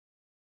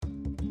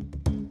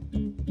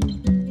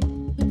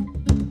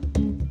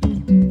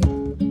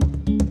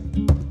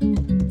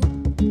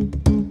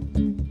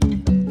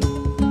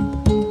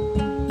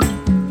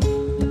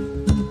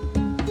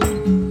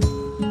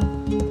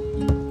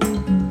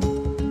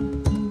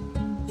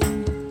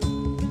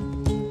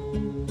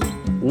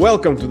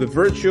Welcome to the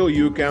virtual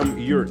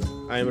UCAM Yurt.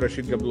 I am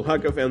Rashid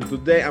Gabdulhakov, and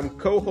today I'm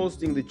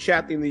co-hosting the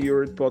Chat in the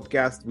Yurt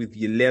podcast with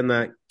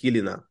Yelena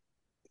Kilina.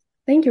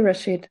 Thank you,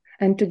 Rashid.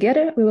 And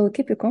together we will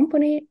keep you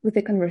company with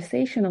a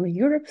conversation on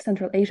Europe,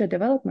 Central Asia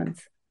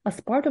developments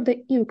as part of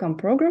the EUCAM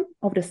program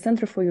of the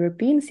Center for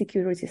European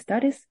Security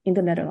Studies in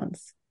the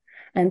Netherlands.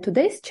 And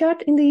today's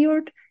chat in the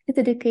Yurt is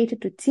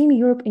dedicated to Team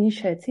Europe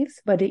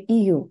initiatives by the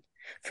EU.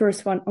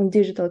 First one on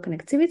digital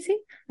connectivity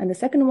and the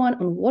second one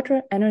on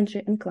water,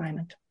 energy and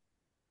climate.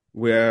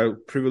 We are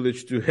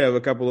privileged to have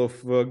a couple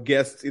of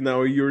guests in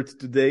our yurt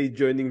today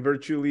joining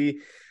virtually.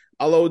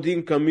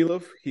 Alaudin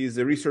Kamilov, he is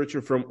a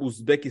researcher from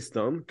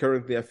Uzbekistan,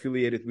 currently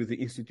affiliated with the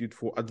Institute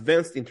for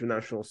Advanced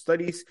International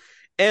Studies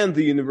and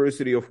the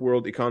University of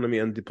World Economy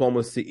and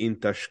Diplomacy in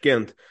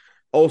Tashkent.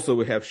 Also,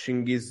 we have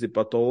Shingiz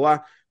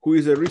Zipatollah, who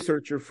is a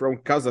researcher from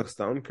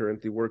Kazakhstan,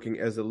 currently working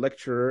as a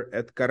lecturer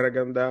at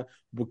Karaganda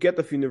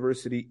Buketov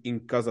University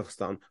in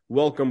Kazakhstan.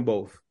 Welcome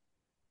both.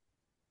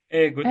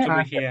 Hey, good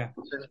to be here.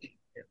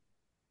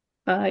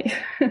 Hi.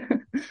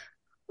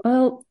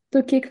 Well,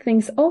 to kick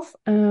things off,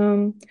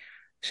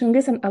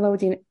 Shingiz and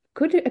Alaudin,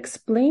 could you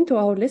explain to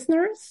our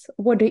listeners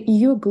what the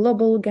EU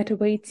Global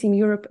Gateway Team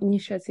Europe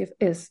initiative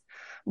is,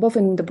 both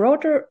in the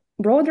broader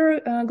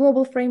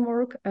global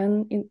framework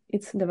and in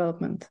its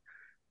development?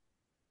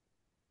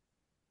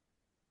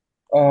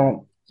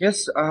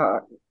 Yes,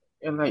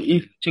 and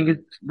if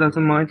Chinggis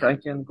doesn't mind, I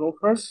can go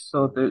first.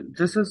 So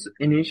this is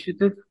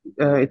initiative.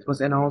 It was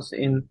announced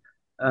in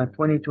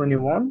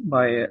 2021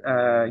 by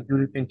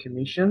European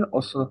Commission,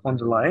 Ursula von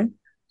der Leyen.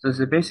 So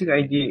the basic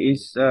idea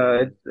is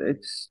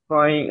it's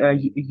trying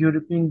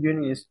European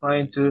Union is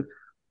trying to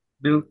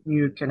build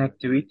new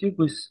connectivity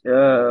with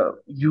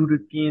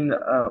European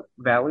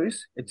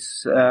values.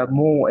 It's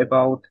more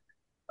about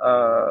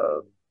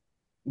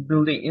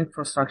building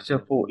infrastructure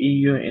for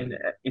EU and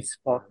its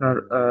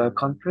partner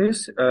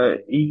countries.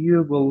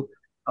 EU will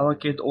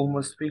allocate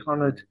almost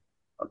 300,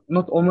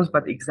 not almost,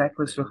 but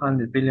exactly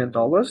 $300 billion.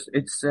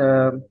 It's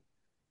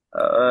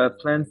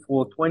planned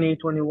for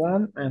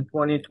 2021 and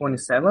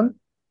 2027.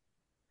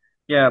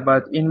 Yeah,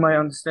 but in my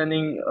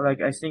understanding,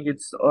 like I think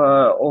it's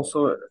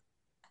also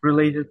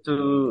related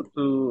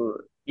to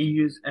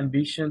EU's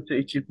ambition to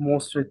achieve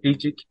more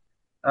strategic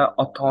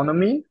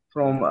autonomy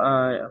from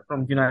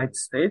United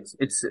States.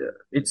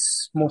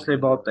 It's mostly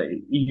about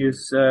the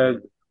EU's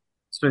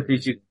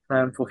strategic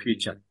plan for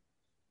future.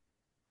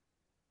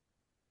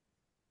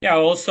 Yeah,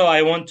 also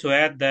I want to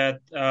add that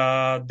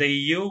the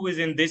EU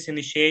within this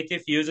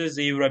initiative uses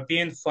the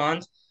European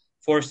Fund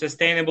for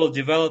Sustainable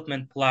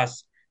Development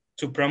Plus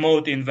to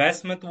promote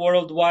investment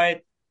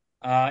worldwide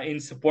in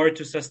support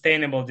to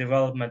sustainable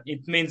development.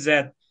 It means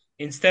that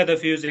instead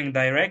of using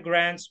direct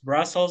grants,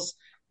 Brussels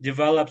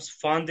develops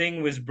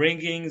funding with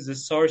bringing the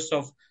source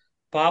of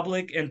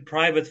public and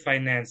private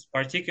finance,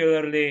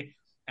 particularly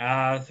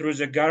through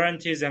the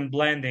guarantees and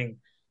blending.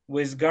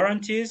 With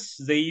guarantees,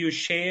 the EU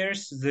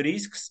shares the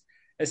risks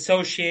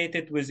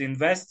associated with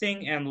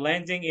investing and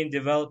lending in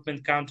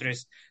development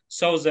countries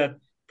so that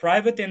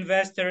private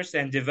investors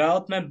and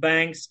development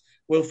banks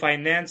will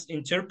finance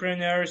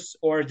entrepreneurs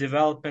or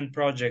development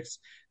projects.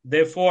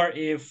 Therefore,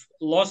 if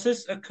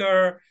losses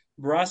occur,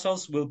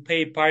 Brussels will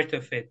pay part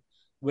of it.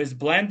 With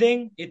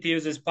blending, it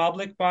uses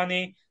public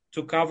money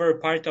to cover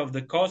part of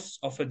the costs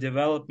of a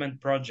development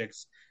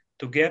projects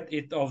to get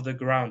it off the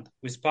ground,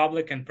 with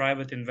public and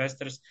private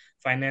investors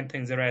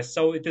financing the rest.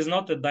 So it is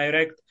not a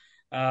direct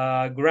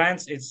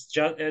grants. It's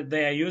just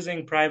they are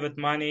using private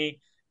money,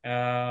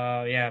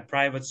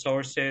 private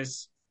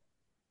sources.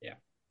 Yeah.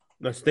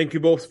 Nice. Thank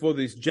you both for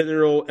this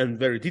general and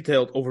very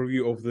detailed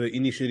overview of the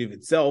initiative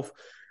itself.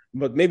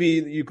 But maybe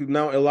you could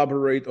now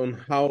elaborate on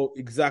how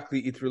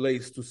exactly it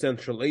relates to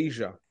Central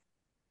Asia.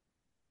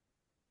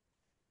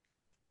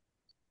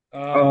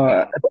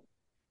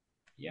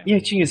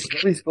 Chinggis,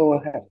 please go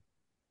ahead.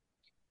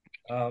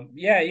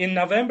 In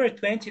November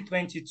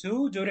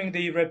 2022, during the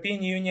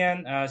European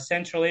Union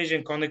Central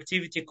Asian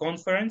Connectivity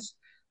Conference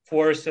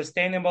for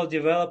Sustainable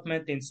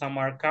Development in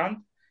Samarkand,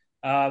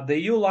 the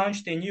EU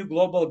launched a new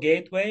global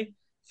gateway,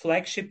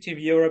 flagship Team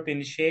Europe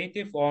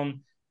initiative on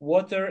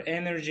water,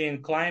 energy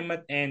and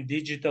climate and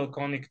digital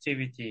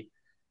connectivity.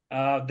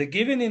 The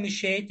given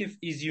initiative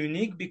is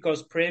unique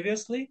because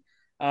previously,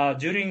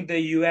 during the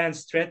UN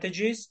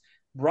strategies,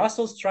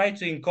 Brussels tried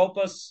to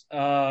encompass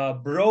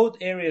broad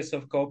areas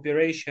of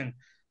cooperation,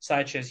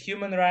 such as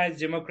human rights,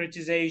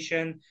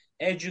 democratization,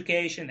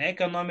 education,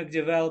 economic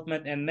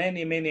development, and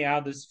many, many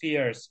other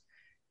spheres.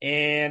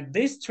 And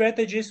these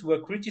strategies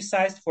were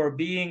criticized for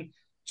being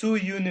too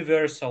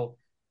universal.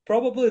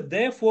 Probably,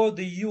 therefore,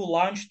 the EU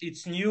launched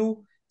its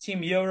new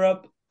Team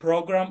Europe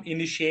program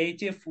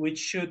initiative, which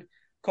should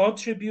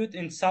contribute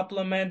and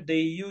supplement the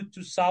EU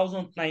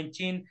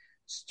 2019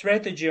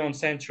 strategy on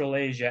Central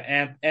Asia.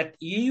 And at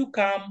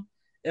EUCAM,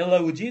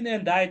 Alaudin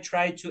and I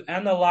tried to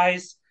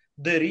analyze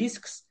the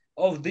risks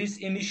of this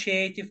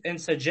initiative and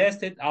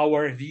suggested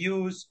our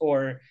views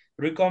or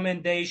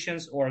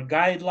recommendations or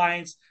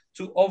guidelines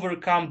to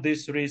overcome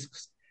these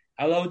risks.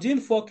 Alaudin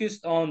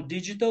focused on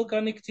digital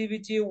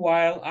connectivity,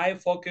 while I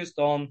focused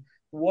on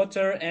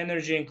water,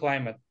 energy, and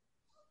climate.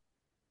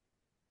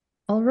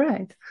 All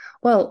right.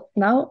 Well,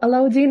 now,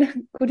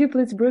 Alaudin, could you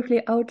please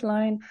briefly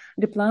outline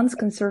the plans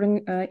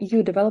concerning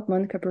EU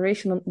development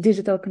cooperation on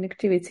digital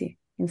connectivity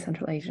in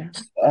Central Asia?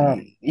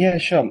 Yeah,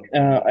 sure.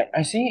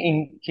 I think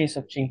in case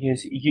of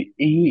Chinese,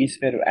 EU is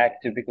very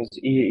active because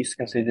EU is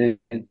considered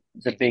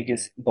the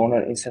biggest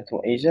donor in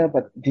Central Asia,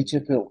 but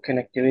digital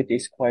connectivity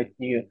is quite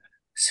new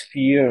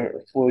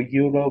sphere for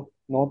Europe,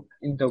 not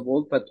in the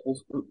world, but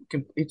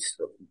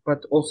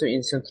also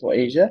in Central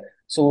Asia.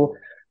 So,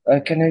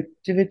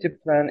 connectivity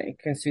plan, it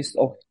consists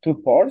of two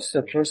parts.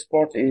 The first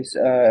part is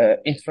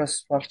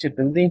infrastructure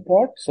building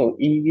part. So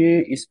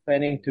EU is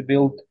planning to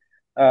build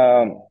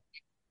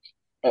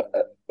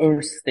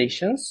Earth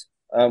stations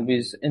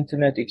with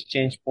internet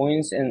exchange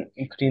points and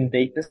clean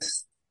data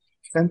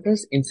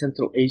centers in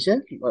Central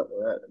Asia,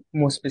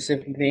 more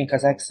specifically in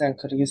Kazakhstan,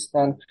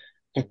 Kyrgyzstan,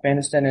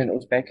 Turkmenistan, and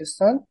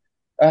Uzbekistan.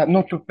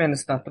 Not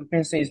Turkmenistan.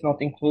 Turkmenistan is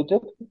not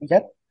included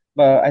yet,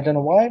 but I don't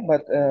know why,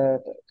 but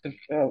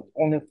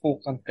only 4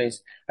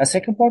 countries. A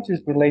second part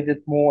is related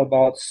more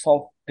about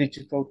soft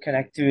digital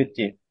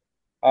connectivity.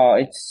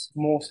 It's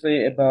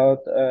mostly about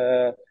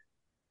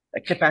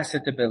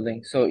capacity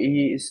building. So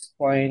he is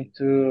trying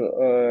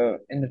to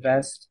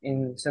invest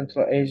in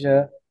Central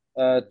Asia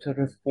to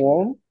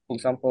reform, for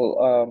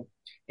example,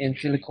 in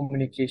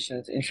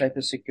telecommunications, in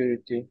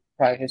cybersecurity,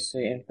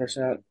 privacy, and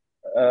personal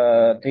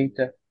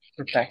data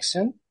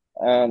protection,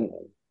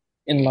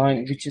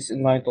 which is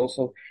in line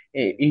also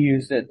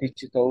EU's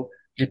digital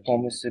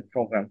diplomacy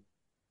program.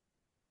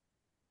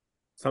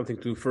 Something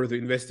to further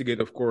investigate,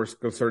 of course,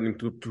 concerning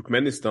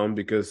Turkmenistan,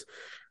 because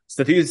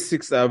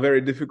statistics are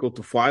very difficult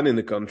to find in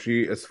the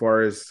country as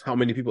far as how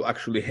many people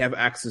actually have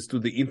access to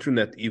the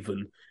internet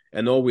even.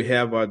 And all we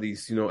have are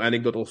these,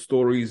 anecdotal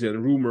stories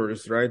and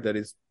rumors, right? That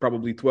is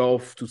probably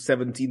 12 to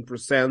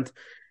 17%.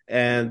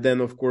 And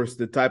then, of course,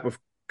 the type of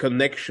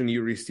connection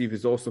you receive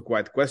is also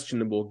quite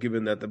questionable,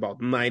 given that about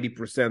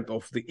 90%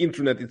 of the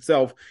internet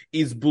itself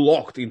is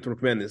blocked in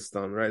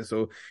Turkmenistan, right?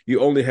 So you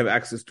only have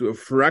access to a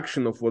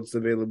fraction of what's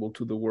available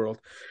to the world.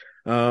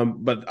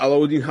 But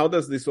Alaudin, how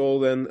does this all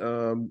then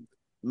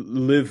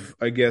live,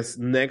 I guess,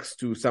 next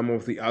to some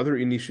of the other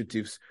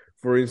initiatives?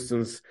 For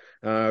instance,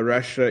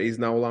 Russia is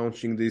now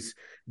launching this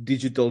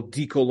digital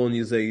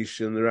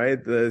decolonization, right?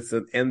 It's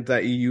an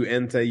anti-EU,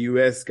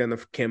 anti-US kind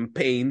of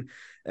campaign.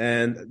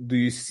 And do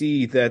you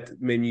see that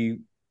many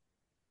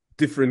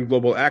different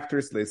global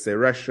actors, let's say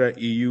Russia,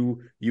 EU,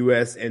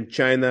 US, and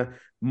China,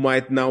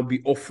 might now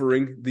be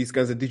offering these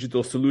kinds of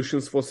digital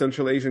solutions for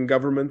Central Asian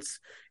governments?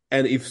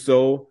 And if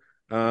so,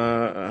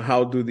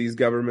 how do these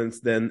governments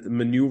then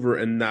maneuver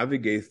and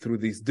navigate through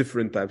these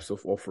different types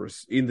of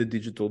offers in the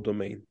digital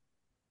domain?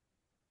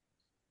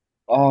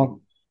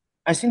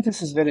 I think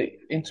this is a very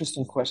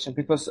interesting question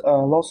because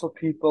lots of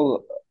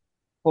people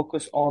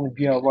focus on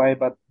BRI,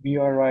 but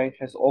BRI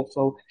has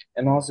also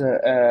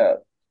another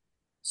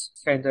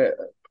kind of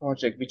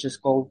project which is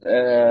called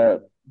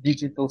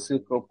Digital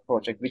Silk Road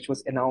Project, which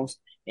was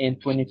announced in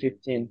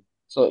 2015.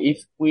 So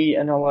if we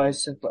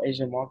analyze Central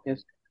Asian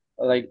markets,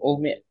 like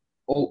all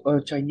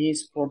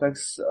Chinese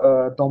products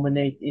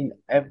dominate in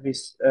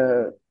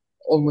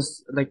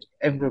almost like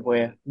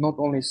everywhere, not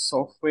only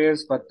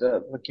softwares, but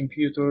the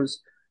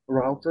computers,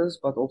 routers,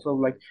 but also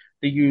like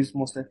they use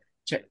mostly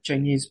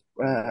Chinese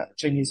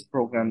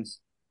programs.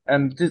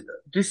 And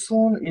this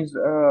one is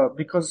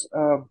because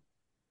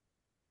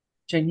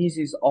Chinese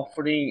is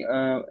offering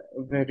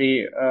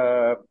very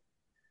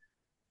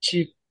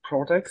cheap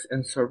products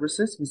and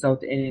services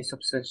without any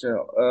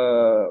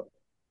substantial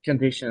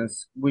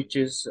conditions, which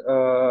is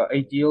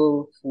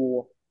ideal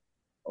for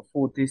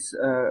countries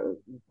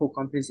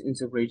in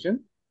the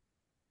region.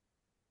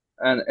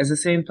 And at the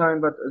same time,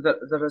 but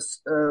there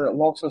is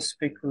lots of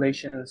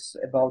speculations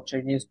about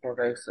Chinese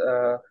products.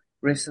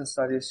 Recent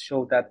studies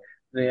show that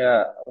they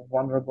are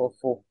vulnerable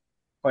for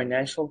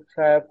financial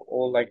trap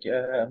or like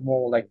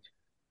more like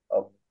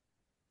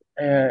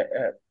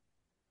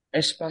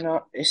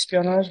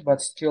espionage,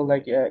 but still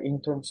like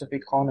in terms of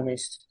economy,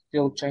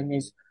 still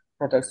Chinese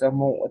products are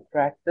more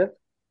attractive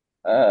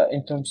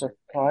in terms of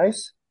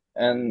price,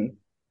 and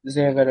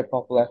they are very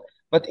popular.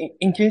 But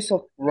in case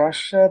of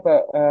Russia,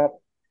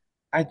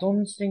 I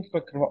don't think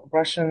that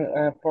Russian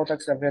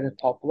products are very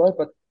popular,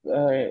 but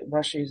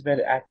Russia is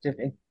very active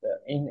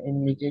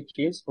in media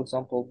case. For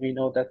example, we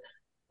know that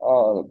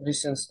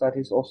recent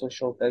studies also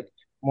show that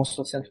most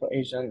of Central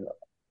Asian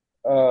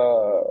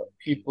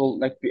people,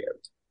 like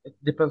it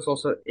depends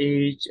also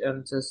age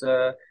and there's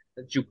a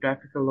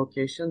geographical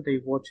location. They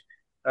watch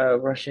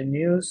Russian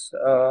news,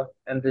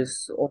 and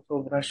this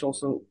also Russia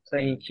also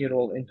playing a key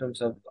role in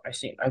terms of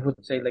I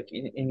would say like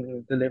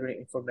in delivering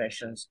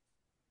informations.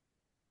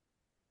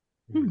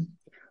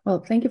 Well,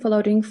 thank you for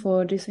Alaudin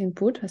for this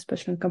input,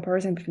 especially in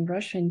comparison between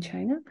Russia and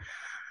China.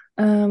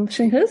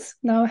 Shinghis,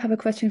 now I have a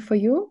question for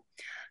you.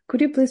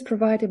 Could you please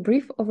provide a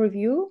brief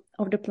overview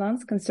of the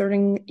plans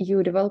concerning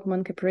EU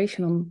development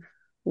cooperation on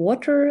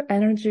water,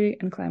 energy,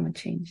 and climate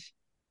change?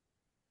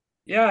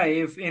 Yeah,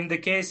 if in the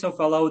case of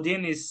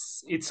Aladdin,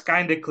 it's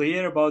kind of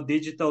clear about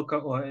digital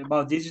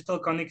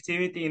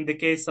connectivity. In the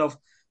case of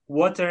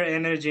water,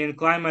 energy, and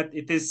climate,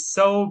 it is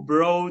so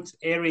broad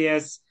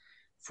areas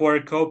for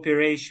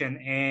cooperation.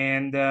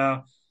 And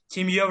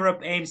Team Europe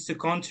aims to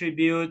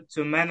contribute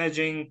to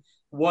managing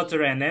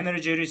water and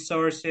energy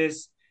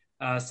resources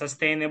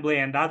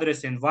sustainably and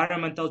address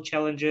environmental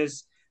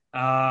challenges.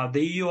 The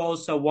EU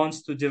also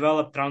wants to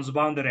develop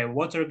transboundary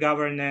water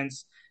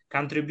governance,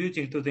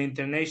 contributing to the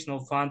International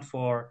Fund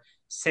for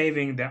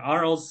Saving the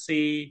Aral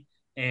Sea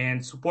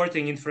and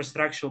supporting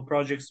infrastructural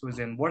projects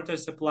within water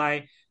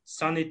supply,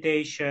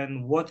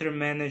 sanitation, water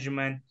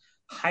management,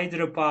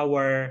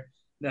 hydropower.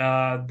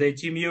 The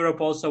Team Europe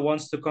also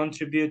wants to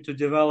contribute to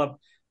develop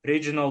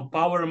regional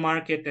power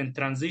market and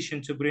transition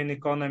to green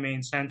economy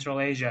in Central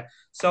Asia.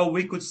 So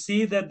we could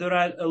see that there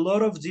are a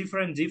lot of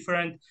different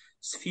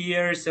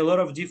spheres, a lot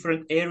of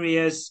different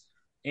areas,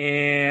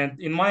 and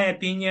in my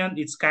opinion,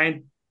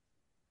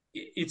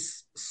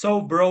 it's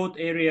so broad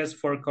areas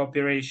for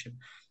cooperation.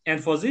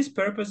 And for these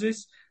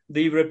purposes,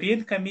 the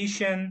European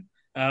Commission,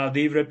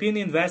 the European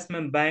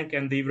Investment Bank,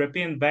 and the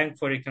European Bank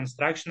for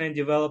Reconstruction and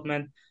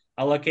Development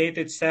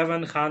allocated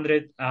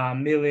 700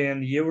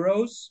 million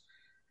euros.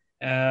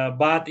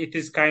 But it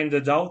is kind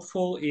of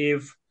doubtful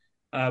if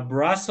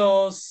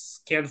Brussels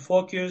can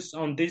focus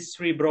on these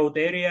three broad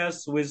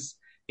areas with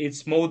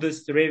its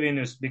modest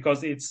revenues,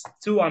 because it's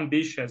too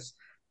ambitious.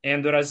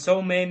 And there are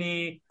so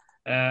many,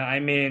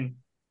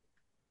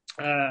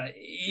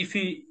 if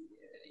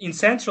in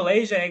Central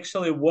Asia,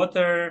 actually,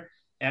 water,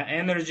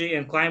 energy,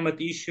 and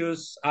climate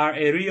issues are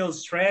a real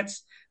threat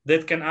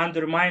that can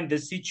undermine the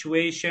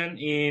situation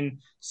in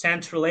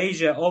Central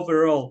Asia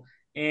overall.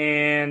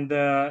 And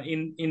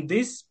in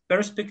this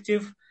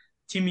perspective,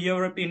 Team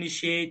Europe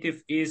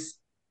initiative is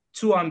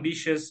too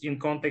ambitious in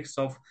context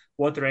of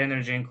water,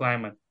 energy, and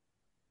climate.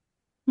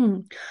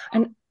 And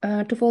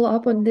to follow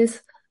up on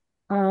this,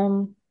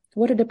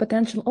 what are the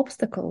potential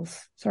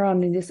obstacles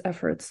surrounding these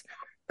efforts?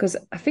 Because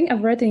I think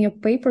I've read in your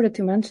paper that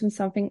you mentioned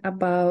something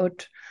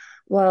about,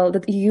 well,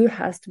 that EU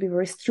has to be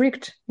very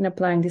strict in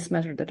applying this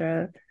measure, that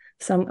there are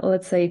some,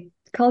 let's say,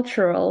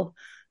 cultural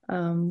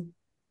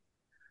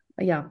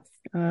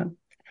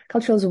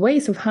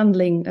ways of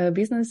handling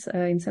business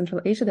in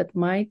Central Asia that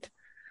might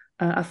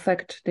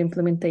affect the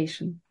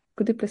implementation.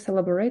 Could you please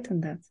elaborate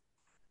on that?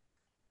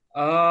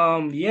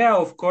 Yeah,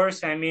 of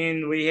course. I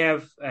mean, we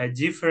have a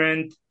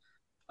different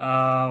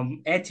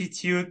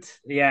attitude,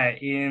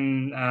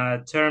 in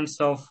terms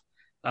of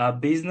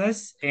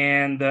business.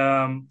 And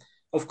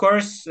of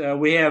course,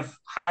 we have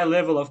high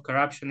level of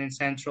corruption in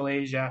Central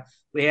Asia.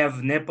 We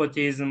have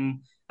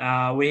nepotism.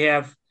 We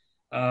have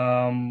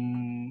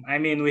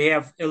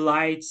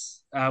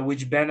elites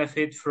which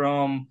benefit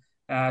from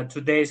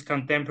today's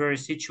contemporary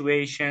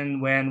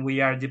situation when we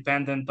are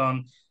dependent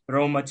on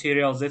raw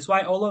materials. That's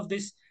why all of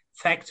these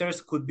factors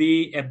could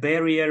be a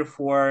barrier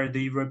for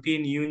the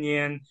European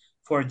Union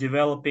for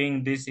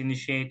developing this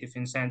initiative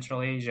in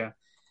Central Asia.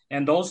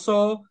 And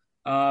also,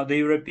 the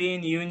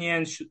European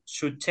Union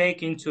should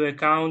take into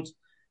account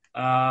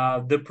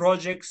the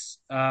projects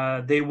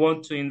they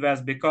want to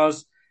invest,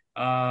 because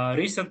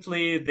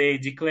recently they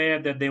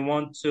declared that they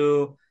want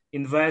to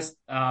invest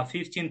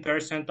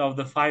 15% of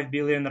the 5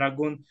 billion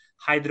Ragun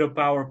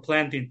hydropower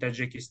plant in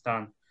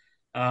Tajikistan.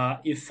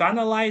 If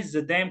finalized,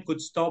 the dam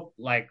could stop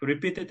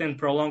repeated and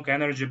prolonged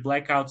energy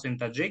blackouts in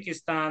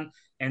Tajikistan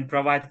and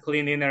provide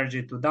clean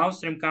energy to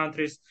downstream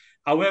countries.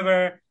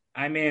 However,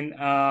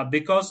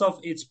 because of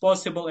its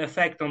possible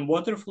effect on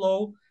water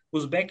flow,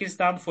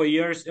 Uzbekistan for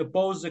years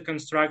opposed the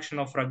construction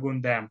of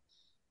Ragun Dam.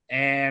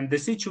 And the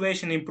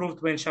situation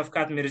improved when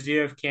Shavkat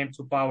Mirziyoyev came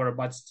to power,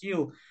 but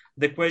still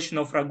the question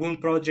of Ragun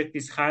project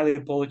is highly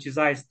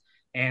politicized,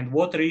 and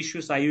water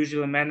issues are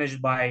usually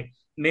managed by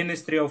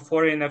Ministry of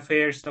Foreign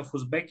Affairs of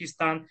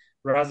Uzbekistan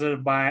rather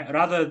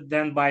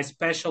than by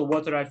special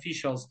water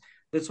officials.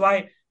 That's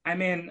why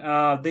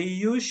the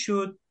EU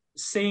should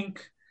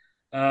think,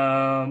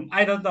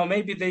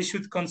 maybe they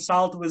should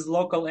consult with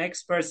local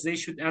experts. They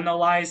should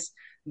analyze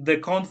the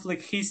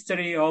conflict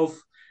history of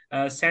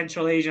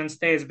Central Asian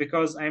states,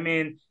 because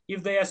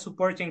if they are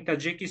supporting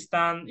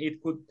Tajikistan,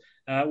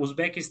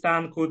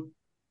 Uzbekistan could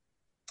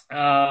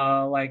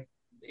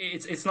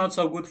it's not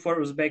so good for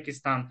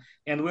Uzbekistan.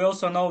 And we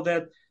also know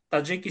that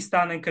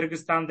Tajikistan and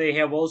Kyrgyzstan, they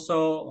have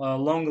also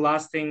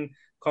long-lasting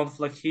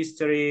conflict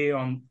history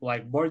on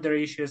border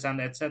issues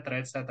and etc.,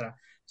 etc.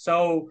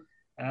 So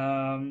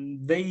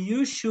the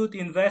EU should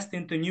invest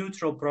into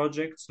neutral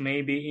projects,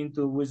 maybe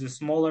with a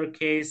smaller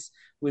case,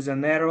 with a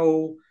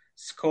narrow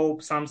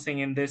scope, something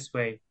in this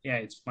way. Yeah,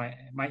 it's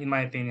in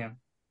my opinion.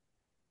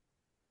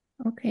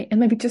 Okay, and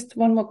maybe just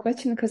one more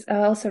question, because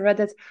I also read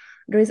that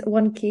there is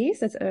one case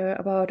that's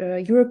about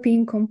a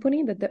European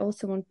company that they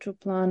also want to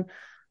plan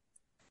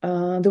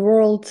the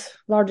world's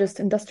largest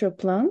industrial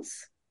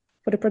plants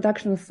for the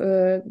production of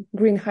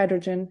green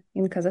hydrogen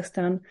in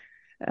Kazakhstan.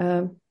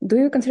 Do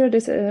you consider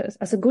this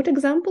as a good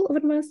example of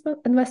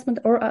investment,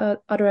 or are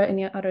there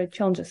any other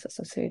challenges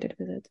associated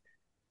with it?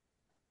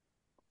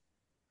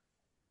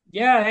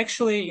 Yeah,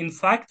 actually, in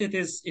fact, it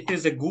is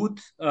a good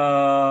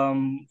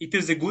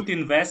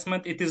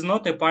investment. It is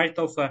not a part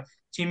of a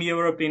Team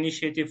Europe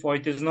initiative, or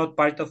it is not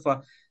part of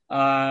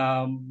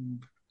a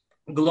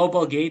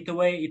global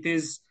gateway. It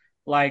is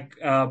like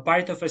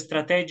part of a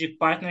strategic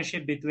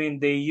partnership between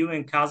the EU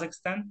and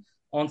Kazakhstan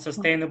on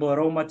sustainable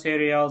raw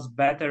materials,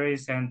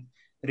 batteries, and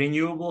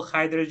renewable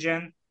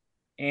hydrogen.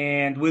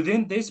 And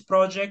within this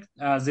project,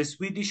 the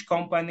Swedish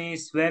company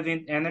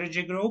Svevind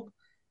Energy Group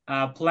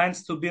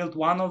plans to build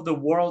one of the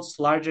world's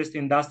largest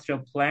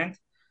industrial plant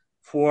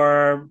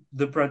for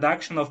the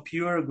production of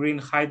pure green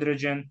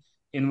hydrogen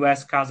in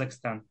West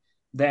Kazakhstan.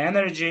 The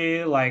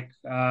energy,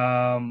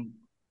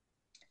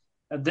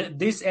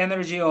 this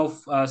energy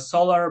of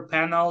solar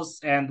panels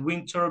and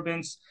wind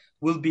turbines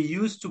will be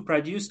used to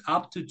produce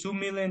up to 2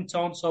 million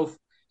tons of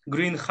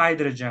green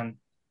hydrogen.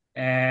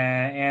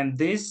 And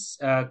this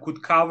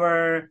could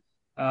cover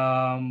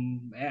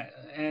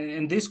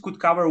and this could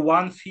cover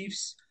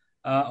 1/5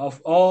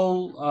 of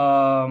all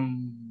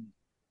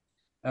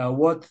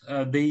what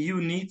the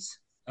EU needs.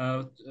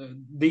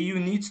 The EU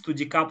needs to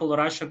decouple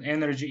Russian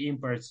energy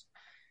imports.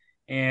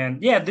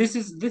 And yeah, this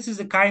is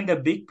a kind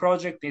of big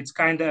project. It's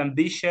kind of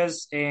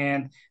ambitious,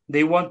 and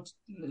they want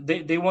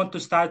to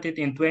start it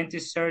in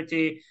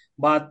 2030.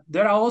 But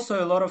there are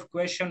also a lot of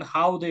questions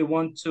how they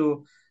want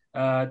to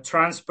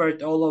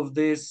transport all of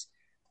this.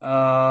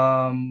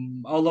 I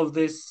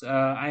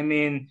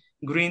mean,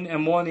 green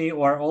ammonia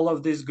or all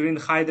of this green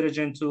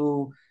hydrogen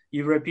to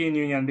European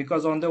Union.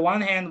 Because on the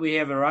one hand, we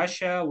have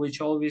Russia,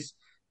 which always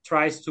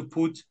tries to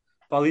put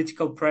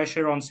political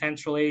pressure on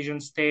Central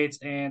Asian states,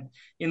 and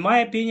in my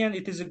opinion,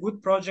 it is a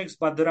good project,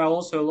 but there are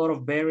also a lot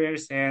of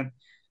barriers. And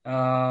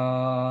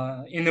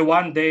in the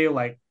one day,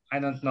 like I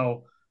don't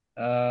know,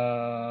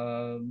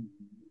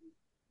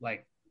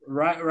 like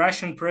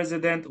Russian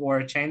president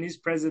or Chinese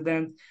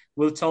president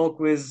will talk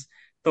with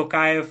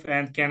Tokayev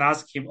and can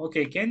ask him,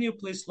 okay, can you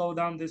please slow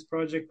down this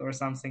project or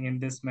something in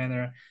this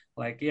manner?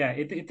 Like, yeah,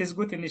 it is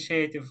good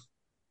initiative,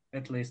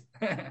 at least.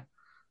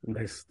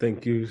 Nice.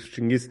 Thank you,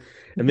 Shingis.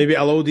 And maybe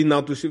Alauddin,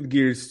 now to shift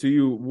gears to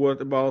you. What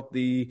about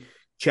the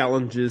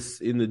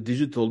challenges in the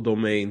digital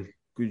domain?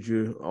 Could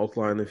you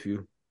outline a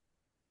few?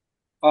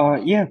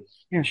 Yeah,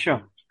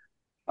 sure.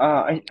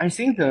 I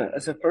think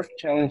the first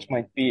challenge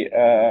might be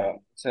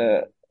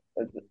the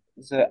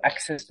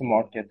access to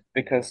market,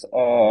 because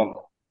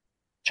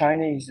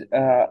China is,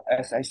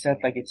 as I said,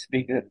 like it's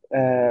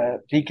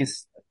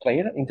biggest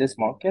player in this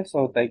market.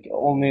 So like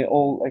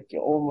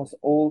almost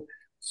all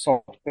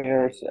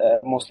softwares,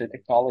 mostly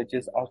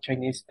technologies are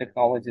Chinese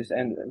technologies,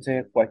 and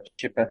they're quite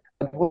cheaper.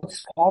 But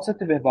what's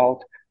positive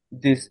about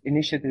this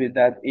initiative is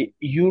that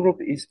Europe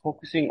is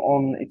focusing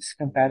on its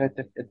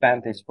competitive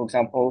advantage. For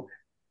example,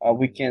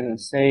 we can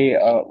say,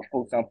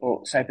 for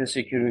example,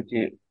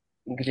 cybersecurity,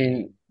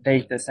 green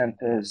data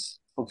centers,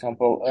 for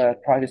example,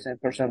 privacy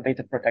and personal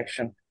data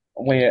protection,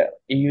 where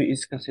EU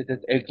is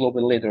considered a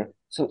global leader.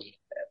 So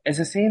at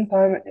the same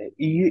time,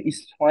 EU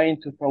is trying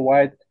to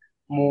provide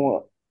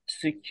more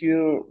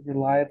secure,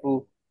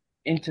 reliable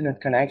internet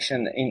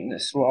connection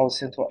throughout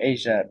Central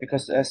Asia,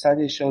 because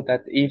studies show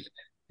that if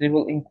they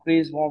will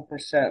increase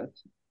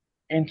 1%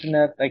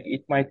 internet, like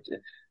it might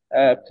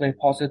play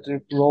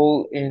positive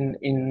role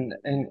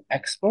in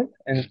export,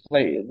 and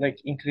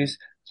increase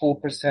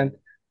 4%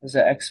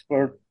 the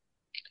export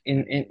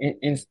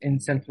in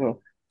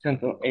Central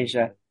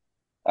Asia.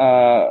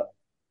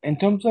 In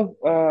terms of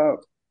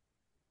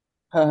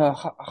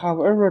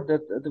however,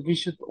 that we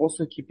should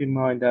also keep in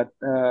mind that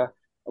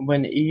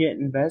when EU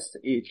invests,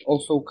 it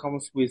also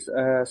comes with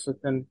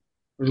certain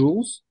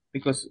rules,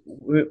 because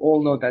we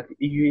all know that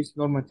EU is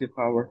normative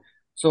power.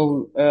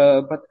 So,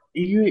 but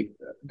EU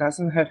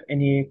doesn't have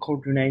any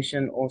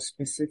coordination or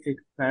specific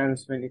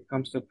plans when it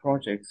comes to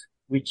projects,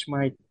 which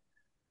might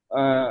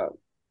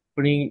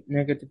bring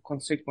negative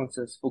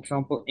consequences. For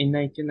example, in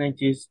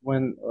 1990s,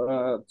 when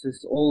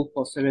this all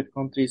post-Soviet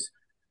countries,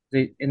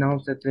 they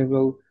announced that they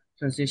will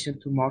transition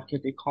to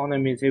market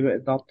economy, they were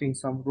adopting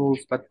some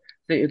rules, but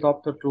they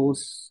adopted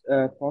rules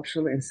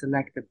partially and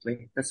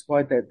selectively. That's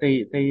why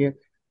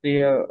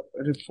their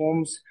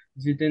reforms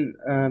didn't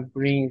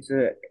bring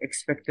the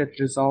expected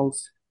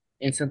results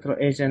in Central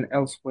Asia and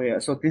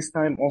elsewhere. So this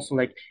time also,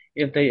 like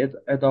if they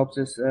adopt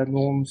these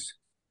norms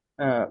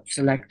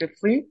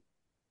selectively,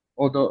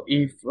 although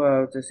if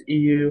this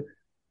EU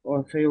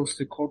fails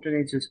to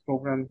coordinate this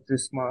program,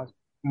 this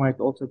might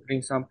also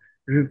bring some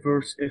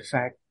reverse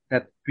effect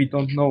that we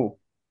don't know.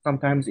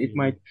 Sometimes it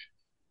might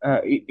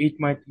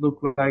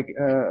look like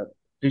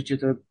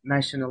digital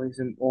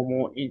nationalism, or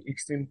more in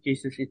extreme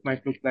cases, it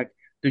might look like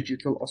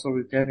digital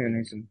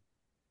authoritarianism.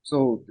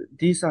 So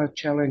these are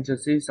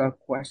challenges, these are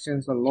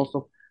questions a lot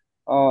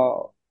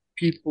of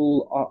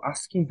people are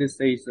asking these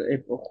days,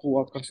 who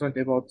are concerned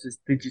about this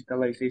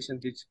digitalization,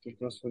 digital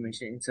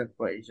transformation in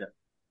Central Asia.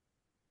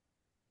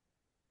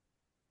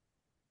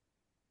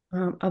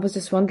 I was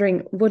just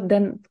wondering, would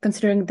then,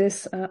 considering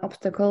these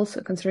obstacles,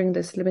 considering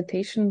this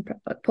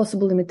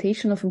possible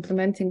limitation of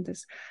implementing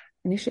these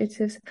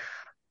initiatives,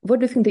 what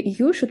do you think the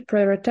EU should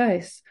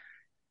prioritize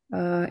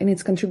in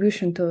its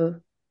contribution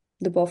to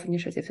the both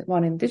initiatives,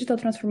 one in digital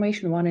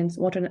transformation, one in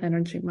water and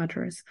energy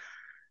matters,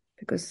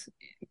 because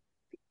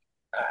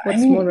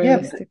what's more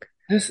realistic?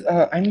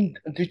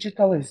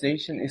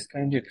 Digitalization is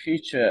kind of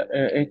future.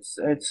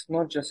 It's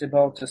not just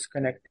about just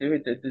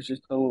connectivity.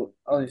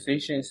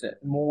 Digitalization is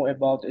more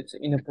about, it's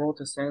in a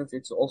broader sense.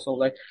 It's also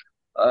like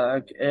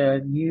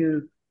a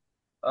new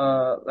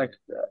like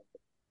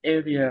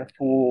area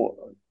for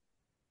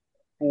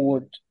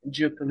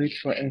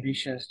geopolitical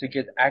ambitions to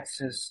get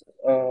access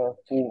for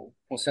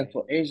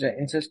Central Asia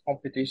in this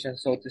competition.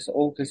 So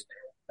all this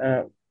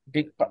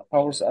big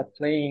powers are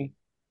playing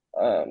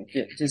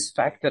this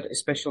factor,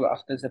 especially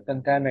after the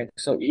pandemic.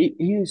 So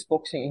EU is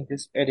focusing in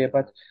this area,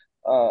 but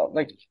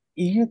like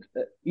EU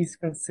is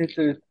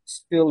considered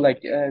still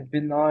like a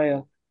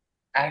benign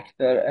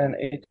actor, and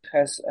it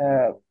has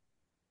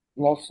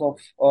lots of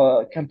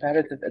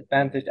competitive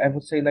advantage. I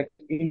would say like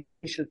EU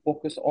should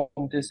focus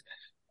on this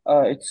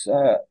its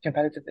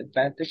competitive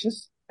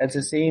advantages. At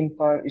the same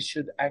time, it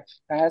should act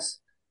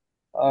fast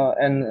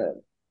and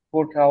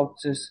work out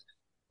this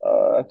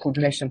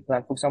coordination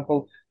plan. For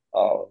example,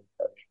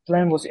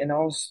 plan was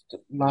announced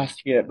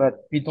last year,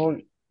 but we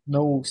don't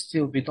know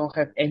still. We don't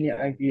have any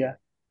idea.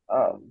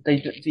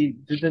 They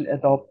didn't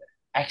adopt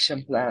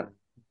action plan,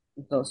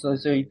 so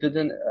they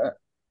didn't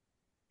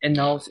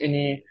announce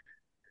any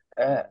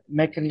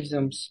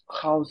mechanisms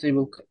how they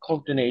will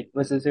coordinate,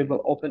 whether they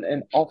will open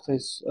an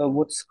office,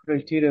 what's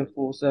criteria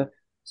for the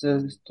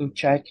to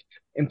check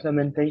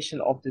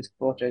implementation of this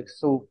project.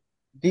 So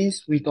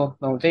this we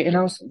don't know. They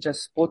announced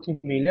just 40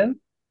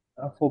 million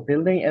for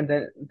building, and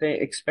then they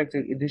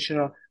expected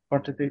additional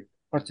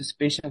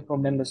participation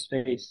from member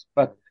states.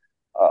 But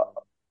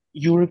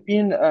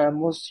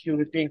most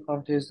European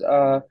countries,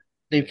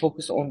 they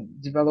focus on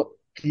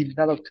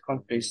developed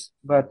countries,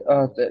 but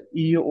the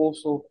EU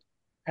also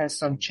has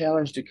some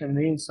challenge to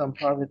convince some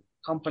private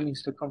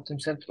companies to come to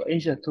Central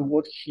Asia to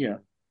work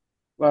here.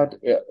 But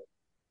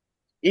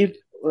if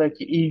like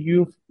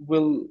EU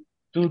will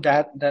do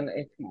that, then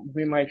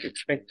we might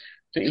expect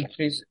to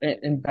increase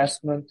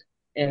investment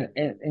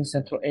in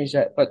Central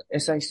Asia. But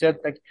as I said,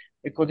 like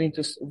according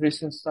to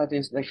recent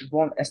studies, like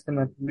one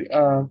estimate,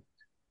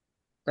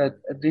 that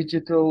a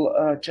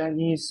digital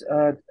Chinese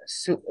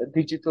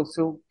digital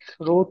Silk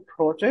Road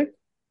project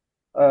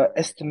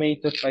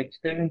estimated like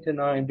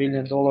 $79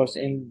 billion in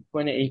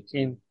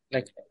 2018.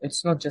 Like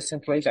it's not just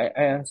Central Asia.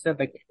 I understand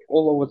like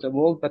all over the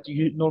world, but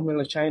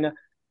normally China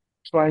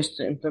tries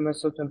to implement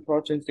certain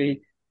projects.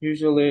 They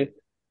usually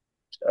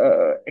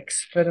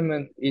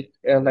experiment it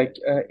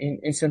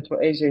in Central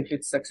Asia. If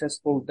it's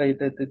successful, they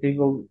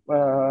will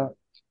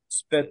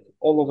spread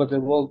all over the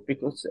world,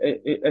 because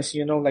as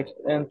you know, like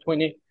in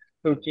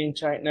 2013,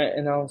 China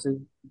announced a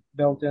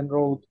Belt and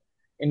Road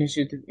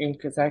initiative in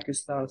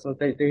Kazakhstan. So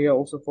they are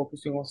also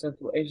focusing on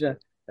Central Asia.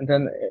 And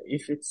then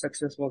if it's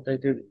successful, they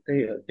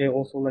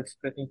also like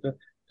spreading to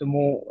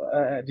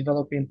more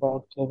developing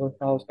part global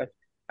south, like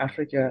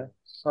Africa,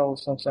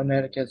 South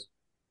America.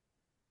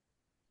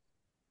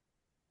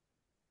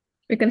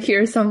 We can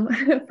hear some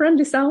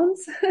friendly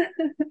sounds.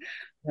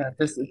 Yeah,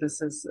 this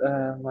is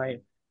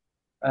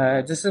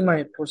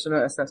my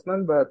personal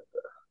assessment, but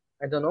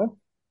I don't know.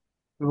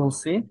 We will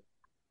see.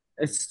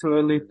 It's too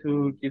early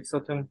to give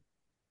certain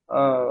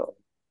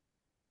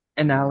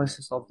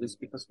analysis of this,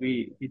 because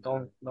we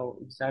don't know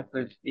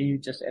exactly. EU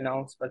just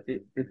announced, but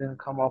they didn't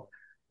come up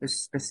with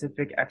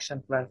specific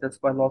action plans. That's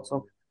why lots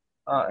of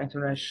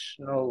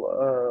international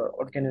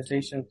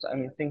organizations, I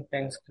mean think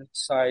tanks,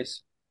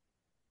 criticize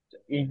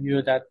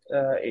EU that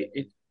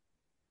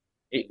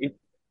it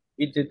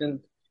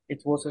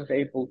wasn't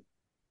able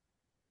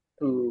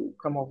to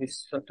come up with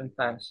certain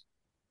plans.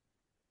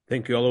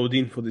 Thank you,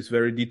 Alauddin, for this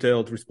very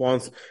detailed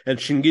response. And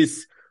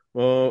Shingiz,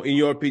 in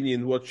your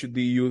opinion, what should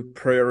the EU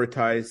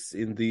prioritize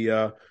in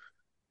the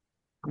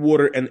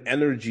water and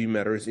energy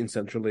matters in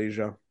Central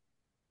Asia?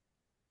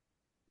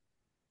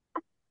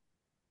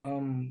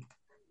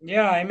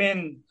 Yeah, I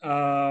mean,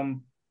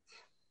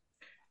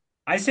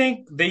 I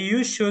think the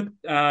EU should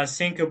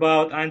think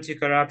about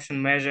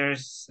anti-corruption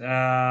measures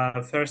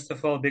first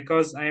of all,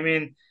 because I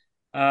mean,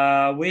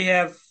 we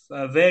have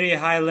a very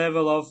high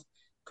level of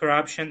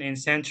corruption in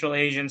Central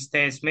Asian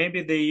states.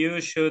 Maybe the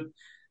EU should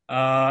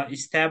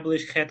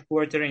establish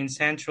headquarters in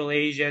Central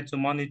Asia to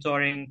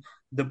monitoring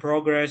the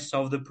progress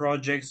of the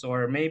projects,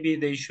 or maybe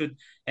they should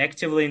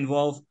actively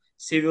involve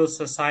civil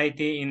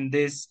society in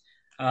this.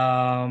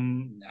 I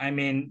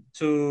mean,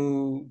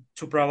 to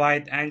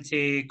provide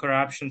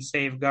anti-corruption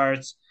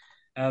safeguards.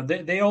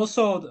 They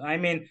also, I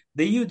mean,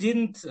 the EU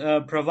didn't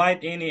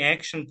provide any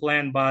action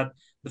plan, but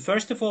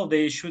first of all,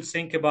 they should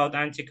think about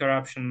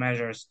anti-corruption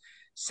measures.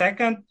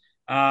 Second,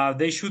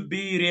 they should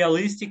be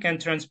realistic and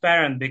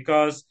transparent,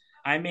 because,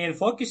 I mean,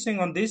 focusing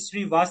on these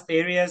three vast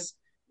areas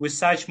with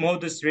such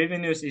modest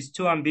revenues is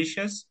too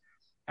ambitious.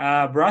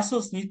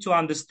 Brussels needs to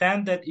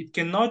understand that it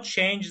cannot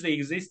change the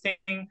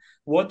existing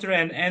water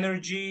and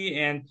energy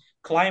and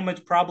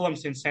climate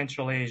problems in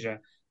Central Asia.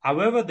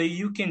 However, the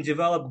EU can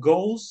develop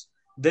goals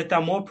that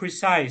are more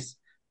precise,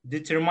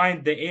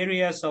 determine the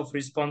areas of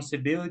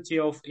responsibility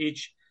of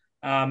each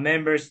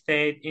member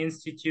state,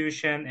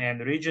 institution,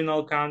 and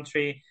regional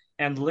country,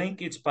 and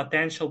link its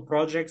potential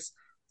projects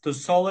to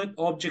solid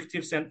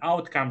objectives and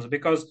outcomes.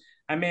 Because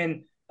I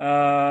mean,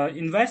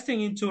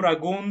 investing into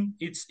Ragun,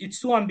 it's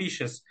too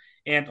ambitious.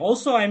 And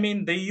also, I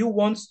mean, the EU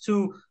wants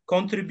to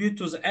contribute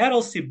to the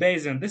RLC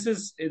basin. This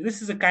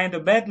is a kind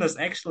of badness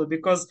actually,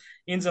 because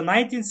in the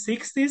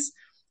 1960s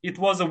it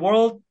was the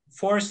world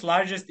fourth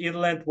largest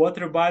inland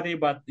water body,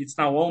 but it's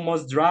now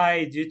almost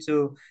dry due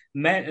to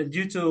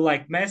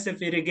like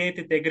massive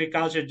irrigated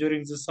agriculture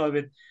during the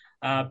Soviet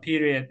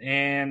period.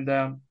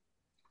 And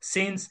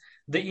since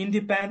the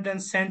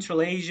independent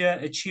Central Asia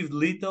achieved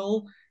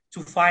little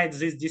to fight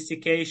this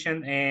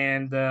desiccation,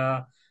 and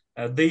the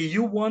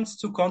EU wants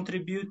to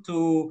contribute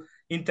to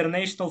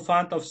International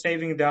Fund of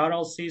Saving the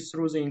RLC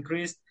through the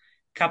increased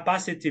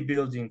capacity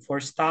building for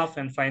staff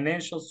and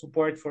financial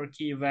support for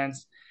key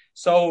events.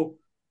 So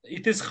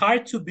it is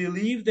hard to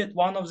believe that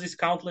one of these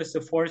countless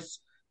efforts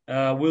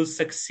will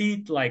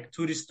succeed, like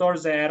to restore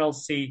the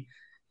RLC.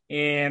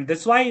 And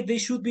that's why they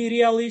should be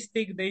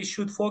realistic. They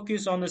should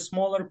focus on the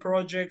smaller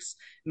projects,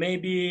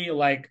 maybe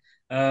like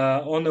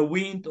on the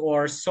wind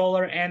or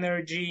solar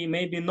energy,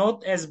 maybe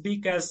not as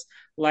big as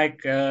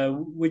like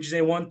which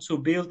they want to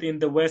build in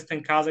the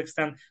Western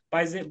Kazakhstan.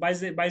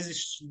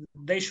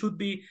 They should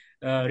be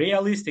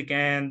realistic,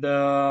 and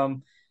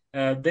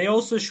they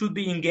also should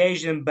be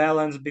engaged in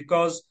balance,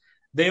 because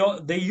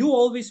you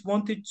always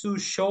wanted to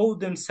show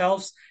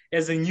themselves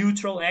as a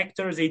neutral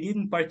actor. They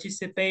didn't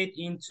participate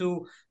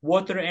into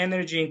water,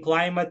 energy, and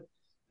climate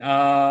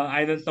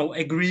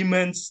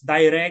agreements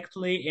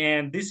directly,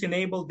 and this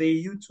enabled the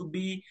EU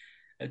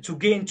to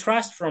gain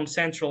trust from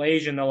Central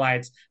Asian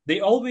allies. They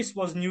always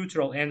was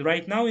neutral, and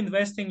right now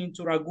investing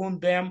into Ragun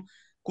Dam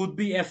could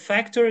be a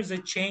factor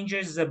that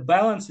changes the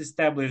balance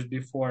established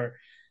before,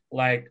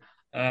 like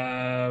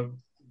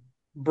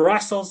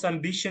Brussels'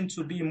 ambition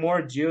to be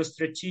more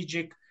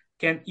geostrategic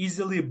can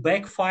easily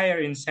backfire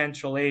in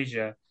Central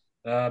Asia,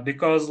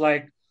 because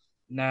like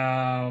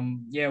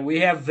we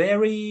have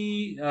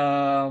very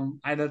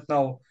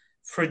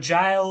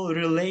fragile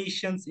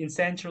relations in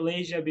Central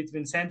Asia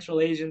between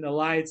Central Asian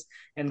allies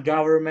and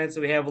governments.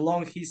 We have a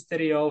long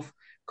history of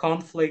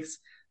conflicts.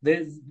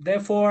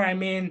 Therefore, I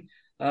mean,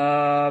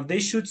 they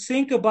should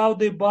think about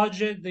the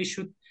budget. They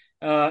should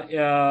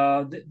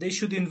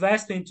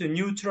invest into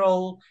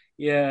neutral,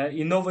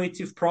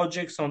 innovative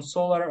projects on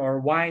solar or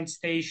wind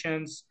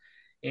stations.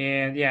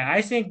 And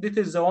I think this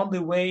is the only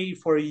way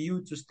for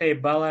EU to stay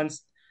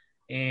balanced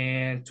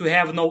and to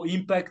have no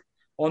impact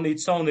on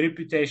its own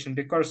reputation,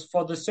 because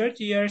for the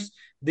 30 years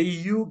the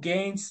EU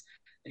gains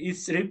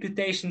its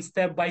reputation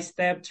step by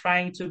step,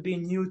 trying to be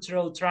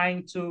neutral,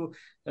 trying to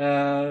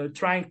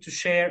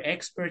share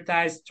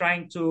expertise,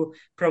 trying to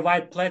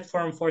provide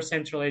platform for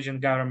Central Asian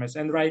governments.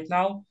 And right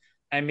now,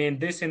 I mean,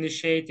 this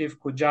initiative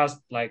could just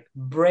like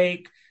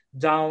break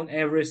down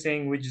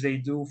everything which they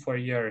do for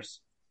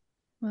years.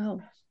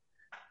 Wow,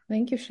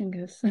 thank you,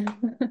 Shingas.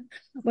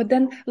 But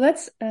then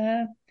let's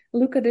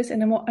look at this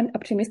in a more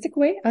optimistic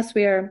way as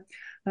we are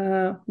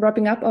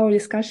wrapping up our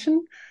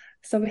discussion.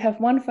 So we have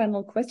one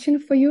final question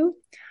for you.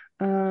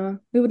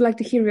 We would like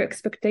to hear your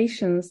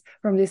expectations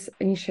from this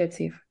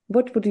initiative.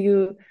 What would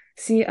you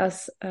see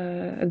as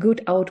a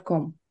good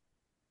outcome?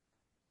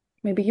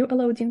 Maybe you,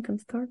 Alauddin, can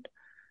start.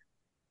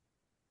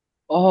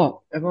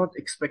 Oh, about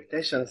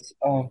expectations.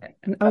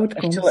 And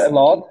outcomes. Actually, a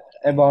lot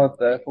about,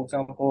 for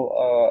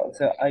example,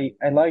 so I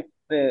like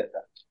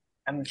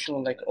I'm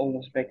sure like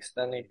all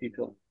Uzbekistani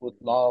people would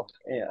love.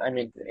 I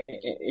mean,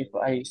 if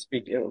I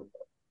speak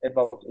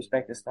about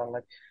Uzbekistan,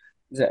 like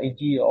the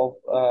idea of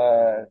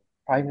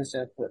privacy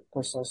and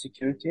personal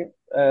security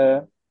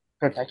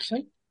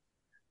protection.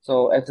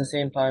 So at the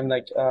same time,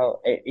 like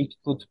it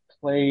could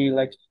play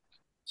like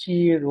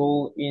key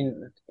role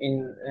in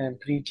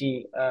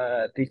bridging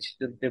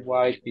digital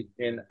divide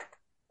between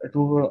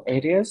rural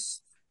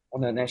areas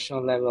on a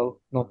national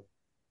level, not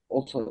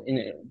also in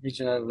a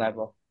regional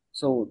level.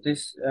 So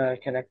this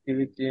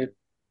connectivity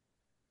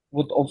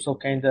would also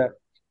kind of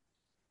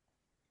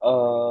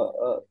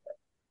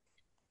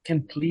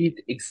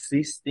complete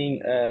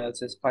existing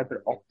this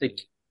fiber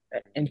optic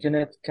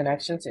internet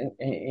connections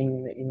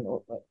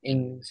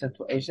in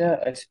Central Asia.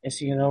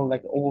 As you know,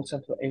 like all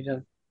Central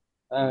Asian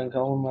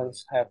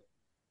governments have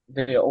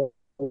their own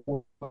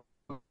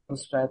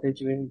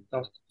strategy when it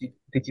comes to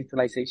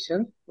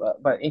digitalization.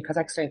 But in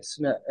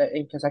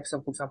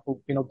Kazakhstan, for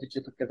example, you know,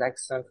 digital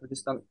Kazakhstan,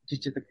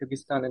 digital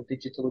Kyrgyzstan, and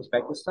digital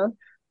Uzbekistan.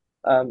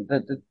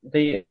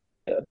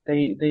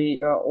 They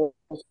are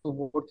also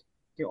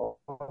working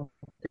on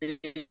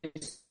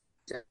this.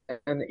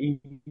 And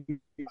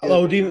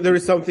Alauddin, there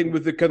is something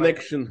with the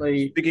connection.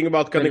 Speaking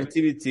about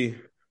connectivity,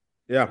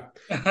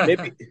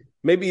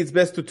 maybe it's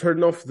best to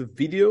turn off the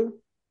video.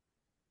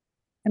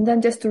 And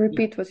then just to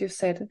repeat what you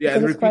said. Yeah,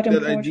 and repeat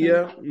that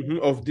idea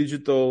of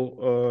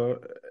digital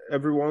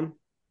everyone.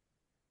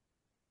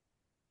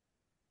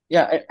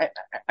 Yeah,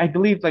 I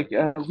believe like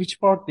which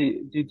part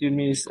did you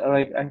miss?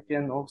 Like I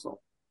can also.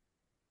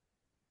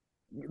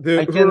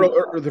 The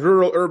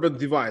rural-urban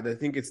divide, I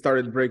think it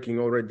started breaking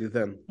already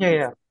then.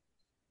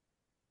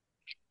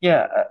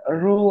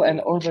 Rural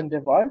and urban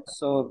divide.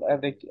 So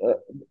the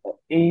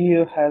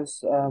EU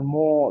has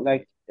more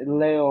like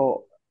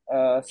low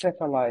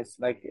satellites,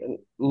 like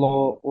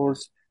low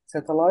Earth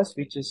satellites,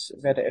 which is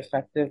very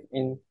effective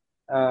in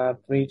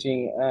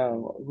bridging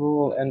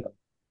rural and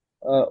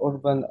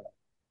urban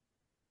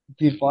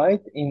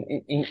divide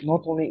in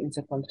not only in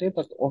the country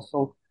but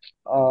also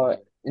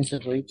in the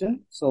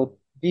region. So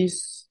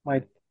this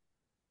might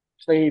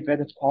play a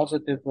very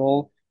positive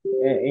role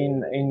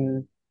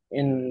in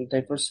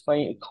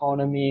diversifying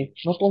economy,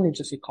 not only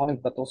just economy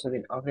but also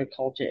in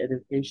agriculture,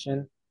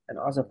 education, and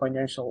other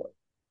financial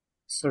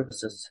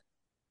services.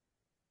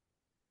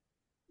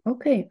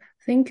 Okay,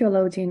 thank you,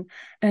 Alauddin.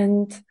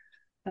 And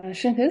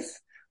Shinhis,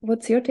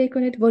 what's your take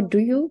on it? What do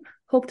you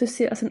hope to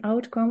see as an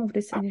outcome of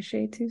these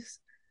initiatives?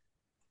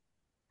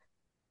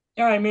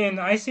 Yeah, I mean,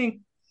 I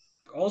think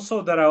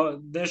also that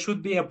there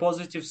should be a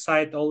positive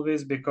side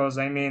always, because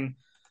I mean,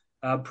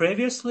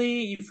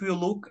 previously, if you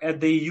look at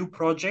the EU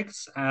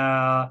projects,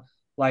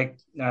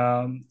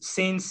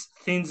 since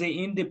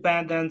the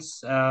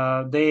independence,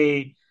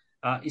 they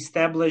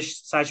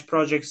established such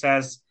projects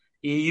as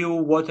EU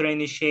Water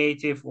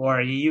Initiative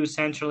or EU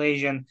Central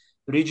Asian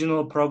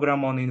Regional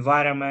Program on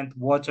Environment,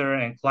 Water,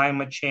 and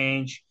Climate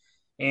Change,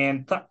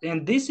 and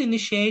these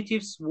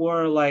initiatives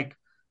were like.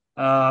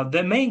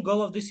 The main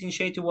goal of this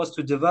initiative was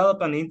to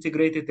develop an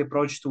integrated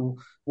approach to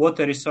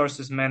water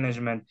resources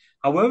management.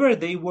 However,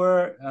 they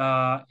were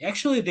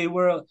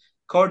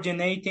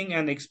coordinating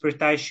and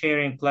expertise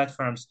sharing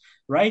platforms.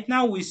 Right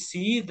now, we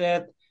see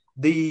that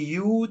the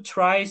EU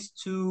tries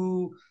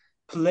to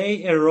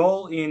play a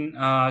role in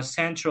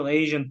Central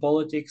Asian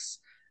politics,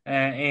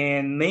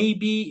 and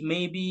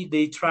maybe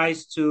they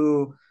tries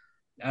to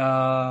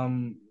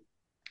find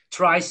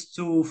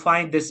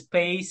the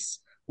space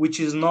which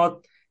is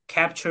not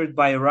captured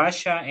by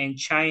Russia and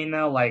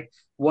China, like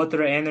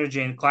water,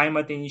 energy, and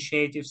climate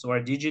initiatives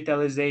or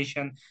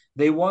digitalization.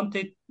 They want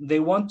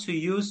to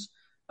use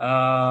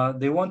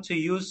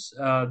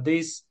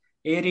these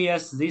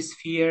areas, these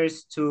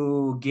spheres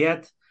to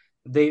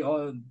be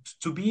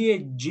a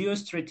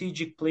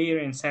geostrategic player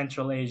in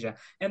Central Asia,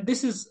 and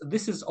this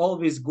is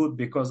always good,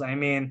 because I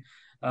mean,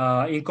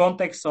 in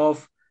context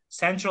of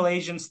Central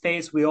Asian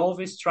states, we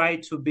always try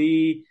to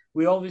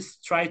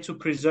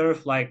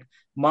preserve like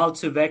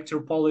multi-vector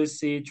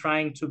policy,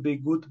 trying to be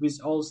good with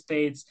all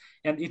states,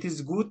 and it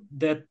is good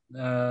that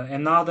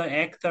another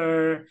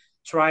actor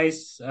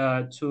tries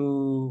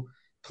to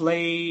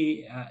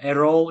play a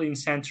role in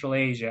Central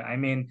Asia. I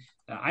mean,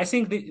 I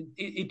think that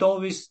it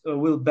always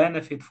will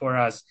benefit for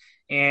us,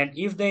 and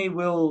if they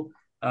will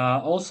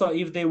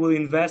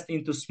invest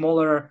into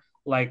smaller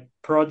like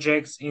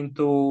projects,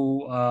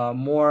 into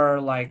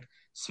more like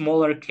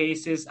smaller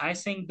cases, I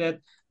think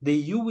that the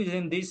EU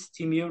within this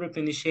Team Europe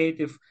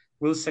initiative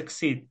will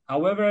succeed.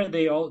 However,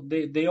 they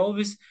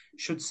always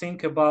should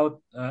think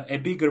about a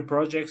bigger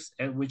projects,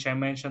 which I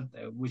mentioned,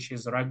 which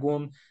is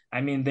Ragun.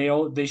 I mean,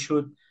 they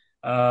should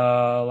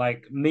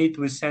like meet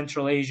with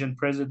Central Asian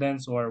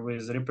presidents or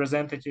with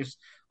representatives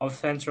of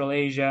Central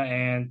Asia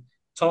and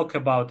talk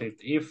about it.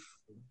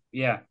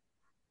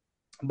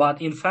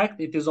 But in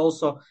fact, it is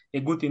also a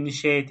good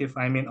initiative.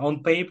 I mean,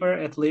 on paper,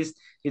 at least,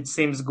 it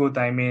seems good.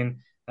 I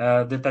mean,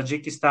 the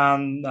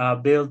Tajikistan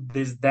built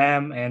this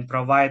dam and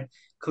provide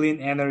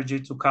clean energy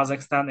to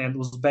Kazakhstan and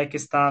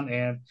Uzbekistan,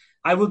 and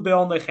I would be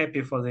only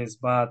happy for this.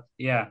 But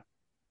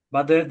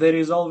there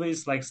is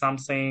always like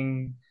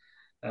something,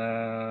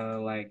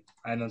 like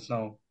I don't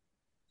know.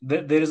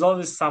 There is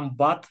always some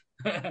but.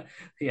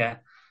 Yeah.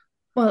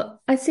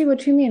 Well, I see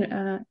what you mean.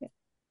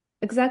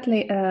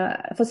 Exactly.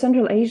 For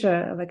Central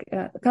Asia, like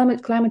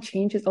climate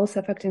change is also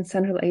affecting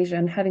Central Asia,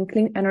 and having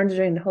clean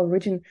energy in the whole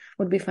region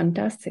would be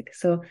fantastic.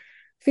 So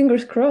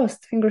fingers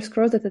crossed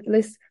that at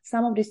least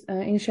some of these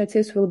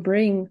initiatives will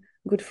bring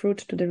good fruit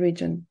to the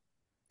region.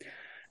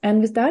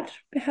 And with that,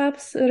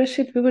 perhaps,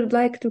 Rashid, we would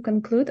like to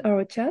conclude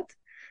our chat.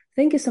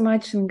 Thank you so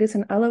much, Cengiz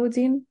and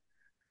Alauddin,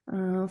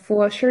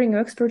 for sharing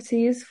your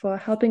expertise, for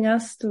helping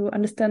us to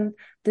understand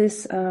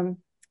this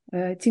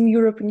Team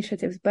Europe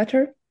initiatives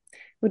better.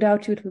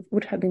 Without you, it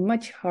would have been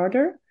much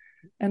harder.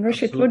 And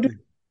Rashid,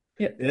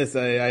 Yes,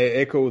 I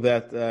echo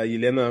that,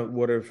 Yelena.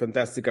 What a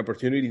fantastic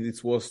opportunity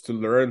this was to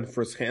learn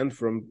firsthand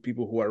from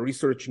people who are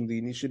researching the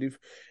initiative,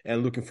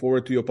 and looking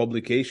forward to your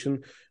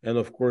publication. And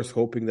of course,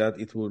 hoping that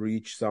it will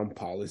reach some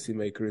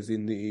policymakers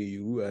in the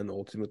EU and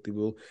ultimately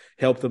will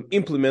help them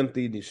implement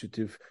the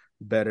initiative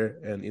better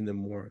and in a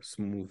more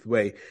smooth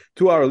way.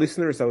 To our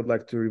listeners, I would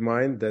like to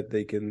remind that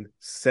they can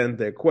send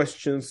their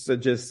questions,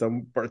 suggest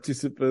some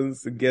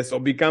participants, guests, or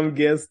become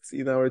guests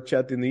in our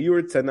chat in the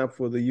Yurt. Sign up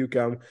for the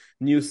UCAM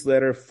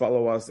newsletter,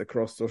 follow us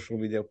across social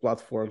media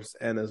platforms,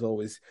 and as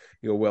always,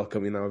 you're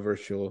welcome in our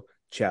virtual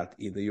chat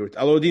in the Yurt.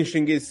 Alauddin,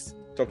 Cengiz,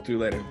 talk to you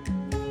later.